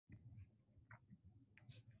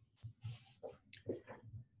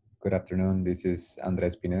Good afternoon. This is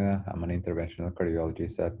Andres Pineda. I'm an interventional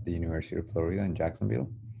cardiologist at the University of Florida in Jacksonville.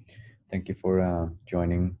 Thank you for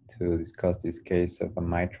joining to discuss this case of a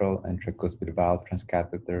mitral and tricuspid valve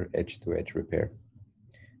transcatheter edge-to-edge repair.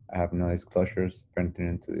 I have no disclosures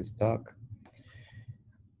pertinent to this talk.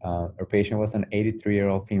 Our patient was an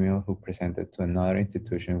 83-year-old female who presented to another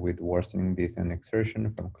institution with worsening distance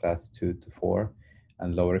exertion from class 2 to 4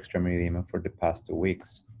 and lower extremity edema for the past 2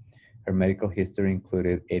 weeks. Her medical history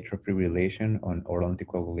included atrial fibrillation on oral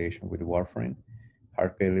anticoagulation with warfarin,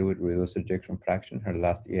 heart failure with reduced ejection fraction. Her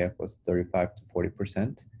last EF was 35 to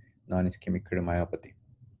 40%, non-ischemic cardiomyopathy.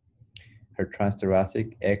 Her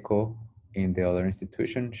transthoracic echo in the other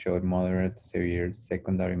institution showed moderate to severe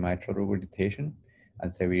secondary mitral regurgitation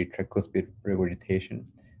and severe tricuspid regurgitation,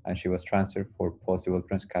 and she was transferred for possible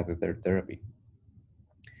transcatheter therapy.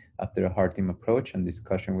 After a heart team approach and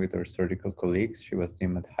discussion with her surgical colleagues, she was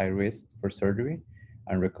deemed at high risk for surgery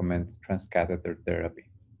and recommended transcatheter therapy.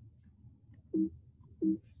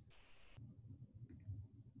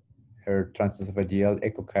 Her transesophageal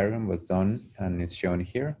echocardiogram was done and is shown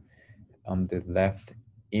here. On the left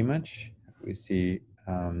image, we see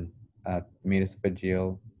a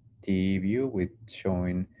mid-esophageal TE view with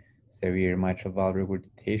showing severe mitral valve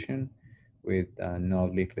regurgitation with no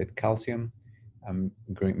leaflet calcium.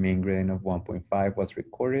 Mean gradient of 1.5 was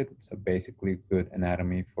recorded, so basically good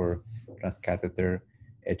anatomy for transcatheter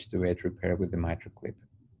edge-to-edge repair with the mitral clip.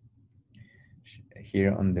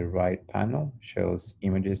 Here on the right panel shows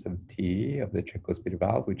images of TE of the tricuspid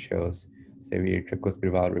valve, which shows severe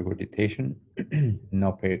tricuspid valve regurgitation,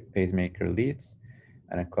 no pacemaker leads,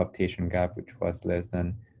 and a coaptation gap which was less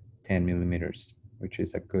than 10 millimeters, which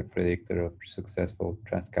is a good predictor of successful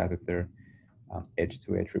transcatheter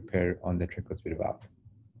edge-to-edge repair on the tricuspid valve.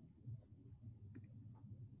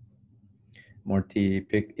 More TE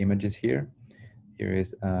images here. Here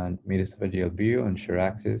is a mid-esophageal view on shear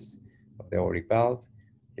axis of the aortic valve.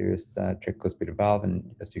 Here is the tricuspid valve,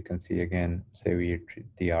 and as you can see again, severe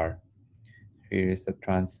DR. Here is a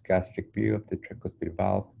transgastric view of the tricuspid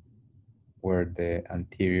valve, where the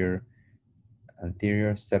anterior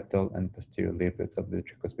septal and posterior leaflets of the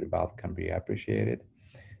tricuspid valve can be appreciated.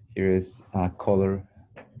 Here is a color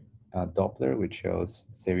Doppler, which shows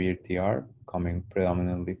severe TR coming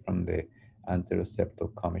predominantly from the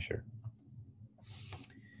anteroseptal commissure.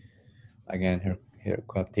 Again, her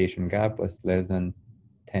coaptation gap was less than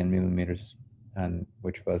 10 millimeters, and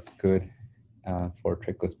which was good for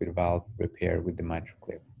tricuspid valve repair with the mitral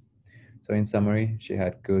clip. So in summary, she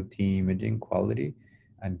had good TE imaging quality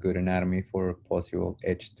and good anatomy for possible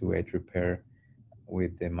edge-to-edge repair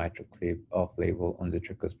with the mitral clip off-label on the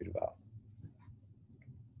tricuspid valve.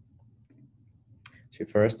 She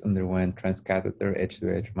first underwent transcatheter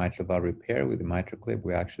edge-to-edge mitral valve repair with the mitral clip.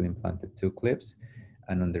 We actually implanted 2 clips.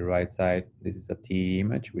 And on the right side, this is a TE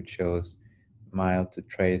image which shows mild to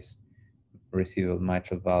trace residual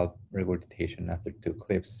mitral valve regurgitation after 2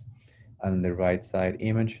 clips. On the right side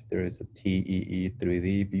image, there is a TEE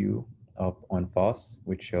 3D view on FOSS,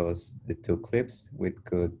 which shows the 2 clips with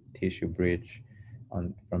good tissue bridge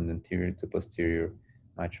from the anterior to posterior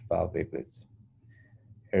mitral valve leaflets.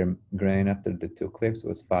 Her gradient after the 2 clips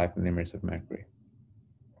was 5 millimeters of mercury.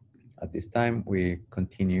 At this time, we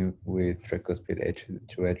continue with tricuspid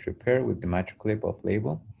edge-to-edge repair with the mitral clip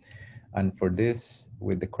off-label. And for this,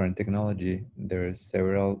 with the current technology, there are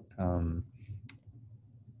several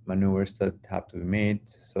maneuvers that have to be made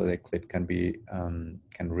so the clip can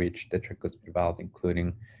reach the tricuspid valve,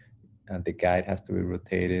 including the guide has to be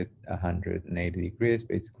rotated 180 degrees,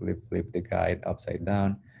 basically flip the guide upside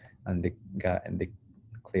down, and the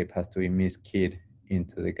clip has to be miskeyed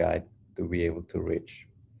into the guide to be able to reach.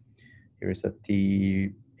 Here is a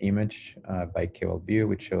TE image by cable view,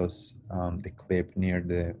 which shows the clip near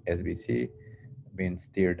the SVC being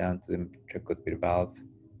steered down to the tricuspid valve,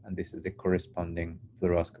 and this is the corresponding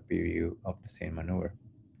fluoroscopy view of the same maneuver.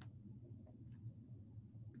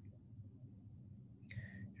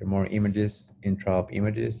 Here are more images, intra-op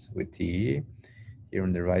images with TE. Here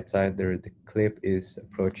on the right side, there the clip is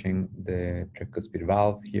approaching the tricuspid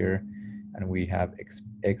valve here, and we have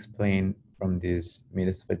explained from this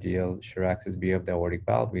mid-esophageal shear axis view of the aortic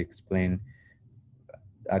valve, we explain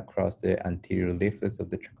across the anterior leaflets of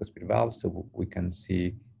the tricuspid valve, so we can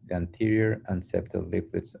see the anterior and septal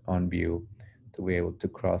leaflets on view to be able to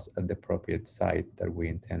cross at the appropriate site that we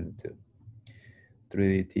intended to.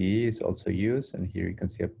 3D TE is also used, and here you can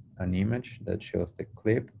see an image that shows the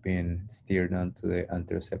clip being steered onto the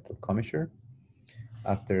anteroseptal commissure.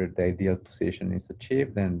 After the ideal position is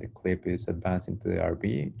achieved, then the clip is advancing to the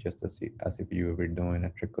RB, just as if you were doing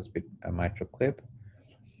a mitral clip.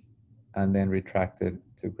 and then retracted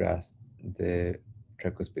to grasp the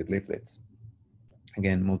tricuspid leaflets.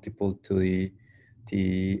 Again, multiple 2D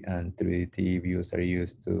TE and 3D TE views are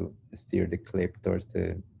used to steer the clip towards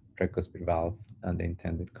the tricuspid valve and the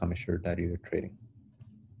intended commissure that you're treating.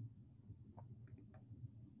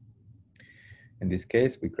 In this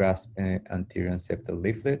case, we grasp anterior and septal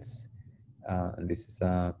leaflets, and this is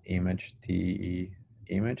an image, TE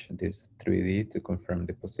image. There's 3D to confirm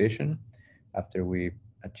the position. After we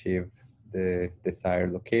achieve the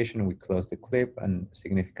desired location, we close the clip, and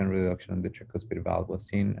significant reduction of the tricuspid valve was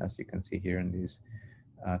seen, as you can see here in this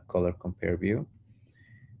color compare view.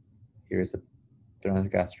 Here is a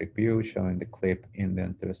transgastric view showing the clip in the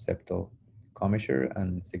anteroseptal commissure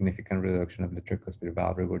and significant reduction of the tricuspid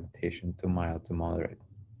valve regurgitation to mild to moderate.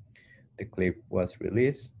 The clip was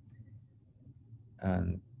released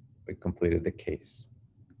and we completed the case.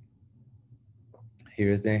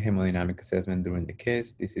 Here is the hemodynamic assessment during the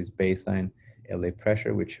case. This is baseline LA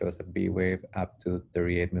pressure, which shows a B wave up to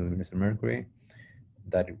 38 millimeters of mercury.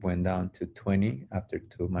 That it went down to 20 after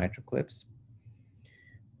 2 mitral clips.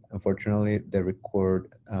 Unfortunately,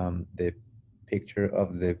 the picture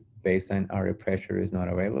of the baseline RA pressure is not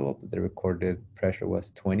available, but the recorded pressure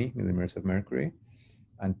was 20 millimeters of mercury,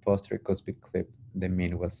 and post-tricuspid clip, the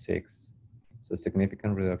mean was 6. So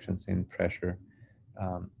significant reductions in pressure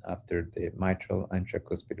after the mitral and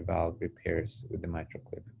tricuspid valve repairs with the mitral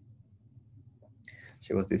clip.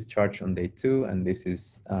 She was discharged on day 2, and this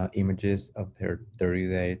is images of her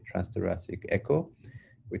 30-day transthoracic echo,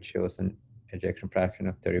 which shows an ejection fraction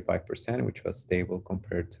of 35%, which was stable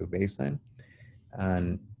compared to baseline,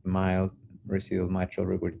 and mild residual mitral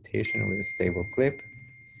regurgitation with a stable clip,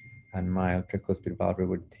 and mild tricuspid valve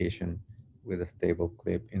regurgitation with a stable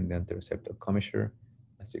clip in the anteroseptal commissure,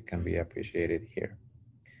 as you can be appreciated here.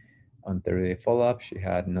 On 30-day follow-up, she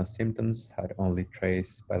had no symptoms, had only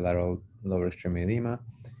trace bilateral lower extremity edema,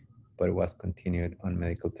 but was continued on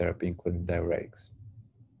medical therapy, including diuretics.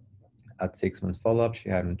 At 6 months follow-up, she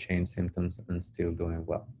had unchanged symptoms and still doing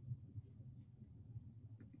well.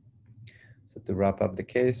 So to wrap up the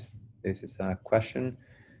case, this is a question.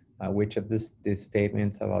 Which of these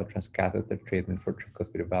statements about transcatheter treatment for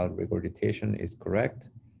tricuspid valve regurgitation is correct?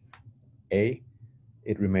 A,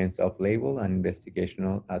 it remains off-label and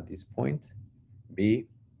investigational at this point. B,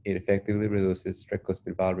 it effectively reduces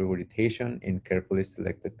tricuspid valve regurgitation in carefully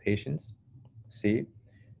selected patients. C,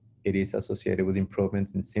 it is associated with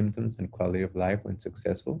improvements in symptoms and quality of life when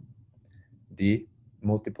successful. D,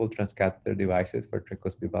 multiple transcatheter devices for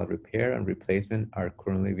tricuspid valve repair and replacement are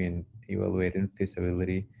currently being evaluated in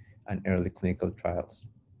feasibility and early clinical trials.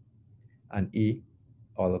 And E,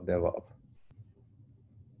 all of the above.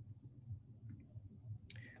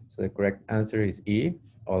 So the correct answer is E,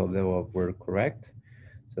 all of the above were correct.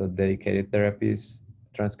 So dedicated therapies,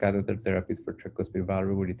 transcatheter therapies for tricuspid valve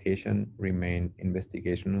regurgitation remain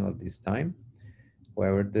investigational at this time.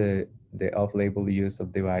 However, the off-label use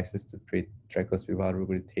of devices to treat tricuspid valve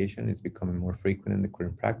regurgitation is becoming more frequent in the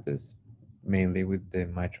current practice, mainly with the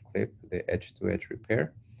mitral clip, the edge-to-edge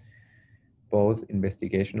repair. Both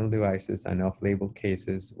investigational devices and off-label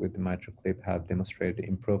cases with the mitral clip have demonstrated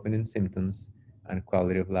improvement in symptoms and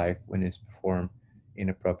quality of life when it's performed in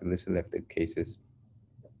appropriately selected cases.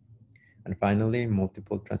 And finally,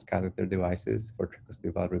 multiple transcatheter devices for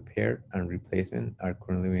tricuspid valve repair and replacement are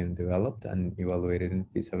currently being developed and evaluated in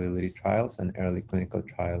feasibility trials and early clinical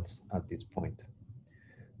trials at this point.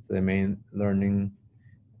 So the main learning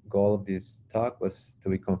goal of this talk was to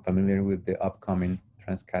become familiar with the upcoming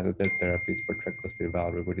transcatheter therapies for tricuspid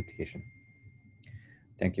valve regurgitation.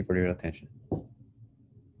 Thank you for your attention.